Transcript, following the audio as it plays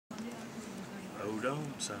Hold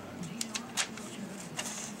on, son.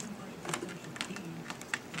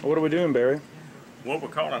 What are we doing, Barry? Well, we're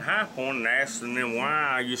calling High Point and asking them why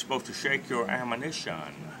are you supposed to shake your ammunition?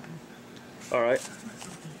 All right.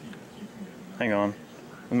 Hang on.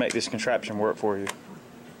 Let me make this contraption work for you.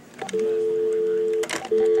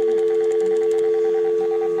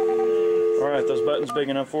 All right, those buttons big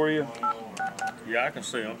enough for you? Yeah, I can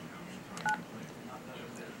see them.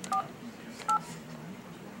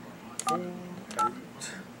 4, 8,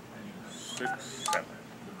 6, 7.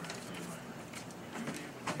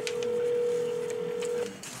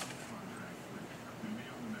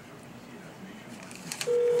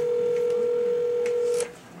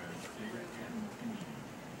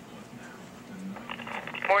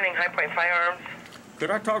 Morning, High Point Firearms.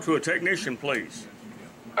 Could I talk to a technician, please?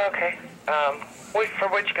 Okay. For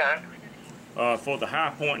which gun? For the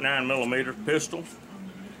High Point 9mm pistol?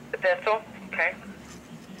 The pistol? Okay.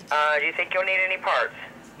 Do you think you'll need any parts?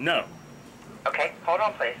 No. Okay, hold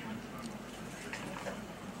on, please.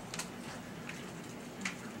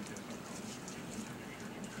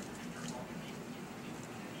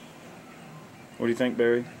 What do you think,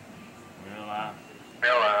 Barry? Well, I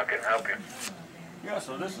can help you. Yeah,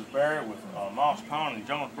 so this is Barry with Moss Pond in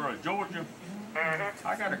Jonesboro, Georgia.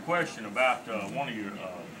 I got a question about one of your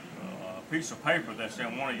piece of paper that's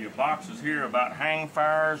in one of your boxes here about hang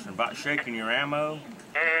fires and about shaking your ammo.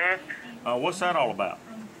 What's that all about?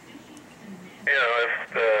 You know,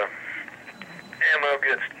 if the ammo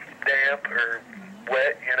gets damp or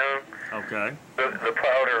wet, you know, Okay. the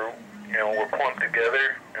powder, you know, will clump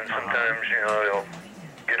together, and sometimes, you know, it'll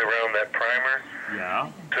get around that primer.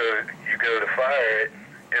 Yeah. So you go to fire it,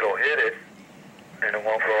 it'll hit it, and it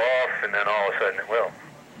won't go off, and then all of a sudden it will.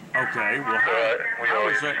 Okay. Well, We how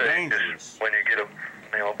always is that say dangerous? just when you get a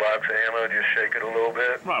box of ammo, just shake it a little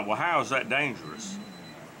bit. Right. Well, how is that dangerous?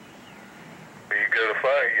 When you go to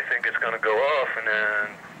fire, you think it's going to go off, and then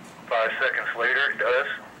 5 seconds later it does.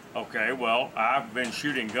 Okay. Well, I've been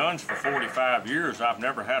shooting guns for 45 years. I've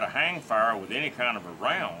never had a hang fire with any kind of a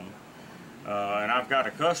round. And I've got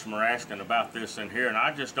a customer asking about this in here, and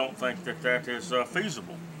I just don't think that that is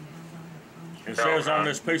feasible. It says on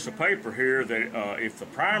this piece of paper here that if the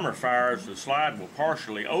primer fires, the slide will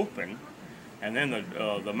partially open, and then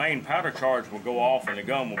the main powder charge will go off and the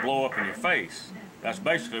gun will blow up in your face. That's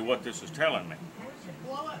basically what this is telling me.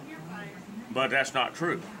 But that's not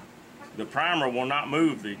true. The primer will not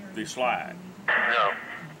move the slide. No.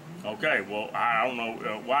 Okay, well, I don't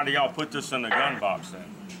know. Why do y'all put this in the gun box then?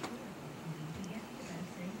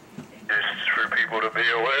 Just for people to be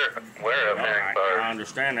aware of hang I fires.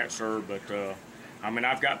 understand that, sir, but I mean,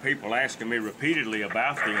 I've got people asking me repeatedly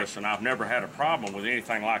about this, and I've never had a problem with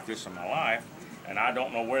anything like this in my life, and I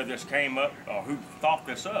don't know where this came up or who thought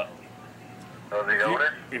this up. The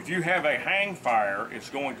owner? If you have a hang fire, it's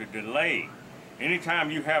going to delay. Anytime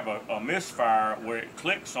you have a misfire where it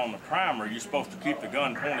clicks on the primer, you're supposed to keep the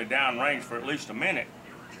gun pointed down range for at least a minute.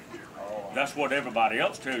 That's what everybody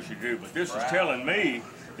else tells you to do, but this is telling me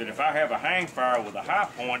that if I have a hang fire with a High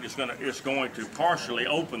Point, it's going to partially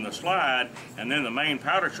open the slide, and then the main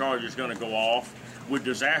powder charge is going to go off with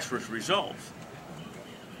disastrous results.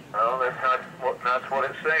 No, that's what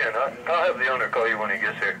it's saying. I'll have the owner call you when he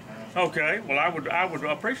gets here. Okay, well I would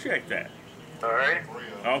appreciate that. All right.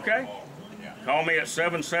 Okay, call me at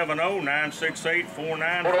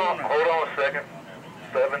 770-968-4949. Hold on a second.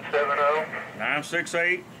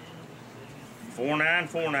 770.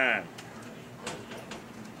 968-4949.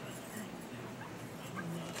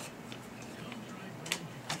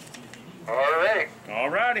 Alrighty.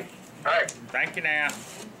 Alrighty. All right. Thank you now.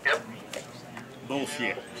 Yep.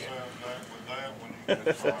 Bullshit.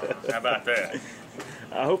 How about that?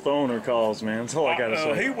 I hope the owner calls, man. That's all I gotta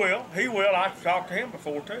say. He will. He will. I've talked to him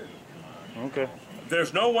before too. Okay.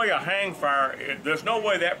 There's no way a hang fire. There's no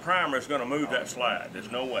way that primer is going to move that slide.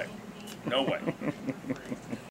 There's no way. No way.